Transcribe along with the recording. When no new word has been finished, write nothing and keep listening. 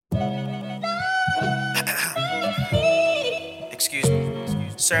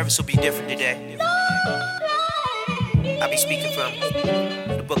service will be different today. I'll be speaking from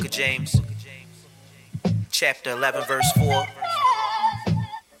the book of James, chapter 11, verse 4.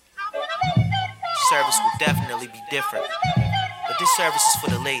 Service will definitely be different, but this service is for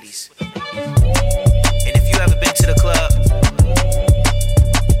the ladies. And if you ever been to the club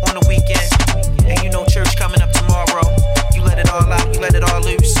on the weekend, and you know church coming up tomorrow, you let it all out, you let it all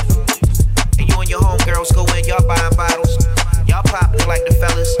loose, and you and your homegirls go in, y'all buying bottles, y'all popping like the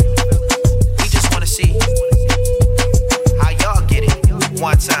fellas. We just wanna see how y'all get it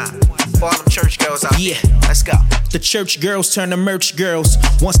one time. For all them church girls out there, let's go. The church girls turn to merch girls.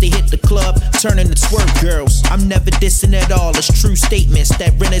 Once they hit the club, turning to twerk girls. I'm never dissing at all, it's true statements.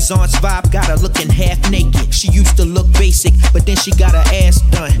 That Renaissance vibe got her looking half naked. She used to look basic, but then she got her ass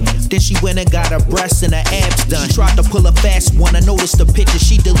done. Then she went and got her breasts and her abs done. She tried to pull a fast one, I noticed the picture.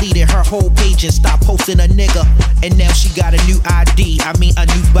 She deleted her whole page and stopped posting a nigga. And now she got a new ID, a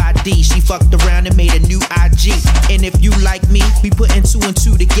new body. She fucked around and made a new IG. And if you like me, we putting two and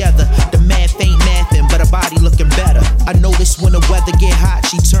two together. The math ain't mathin', but her body looking better. I notice when the weather get hot,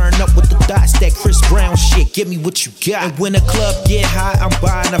 she turn up with the dots, that Chris Brown shit. Give me what you got. And when the club get hot, I'm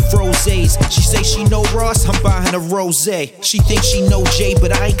buying her frosés. She say she know Ross, I'm buying a rosé. She think she know Jay,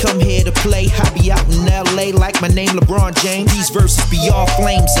 but I ain't come here to play. I be out in LA like my name LeBron James. These verses be all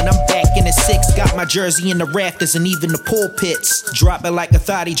flames, and I'm back in the 6. Got my jersey in the rafters and even the pulpits. Drop it like a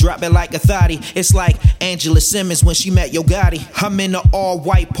thotty, drop it like a thotty. It's like Angela Simmons when she met Yo Gotti. I'm in an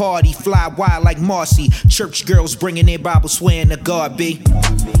all-white party, fly wild like Marcy. Church girls bringing their Bible, swearing to God, B.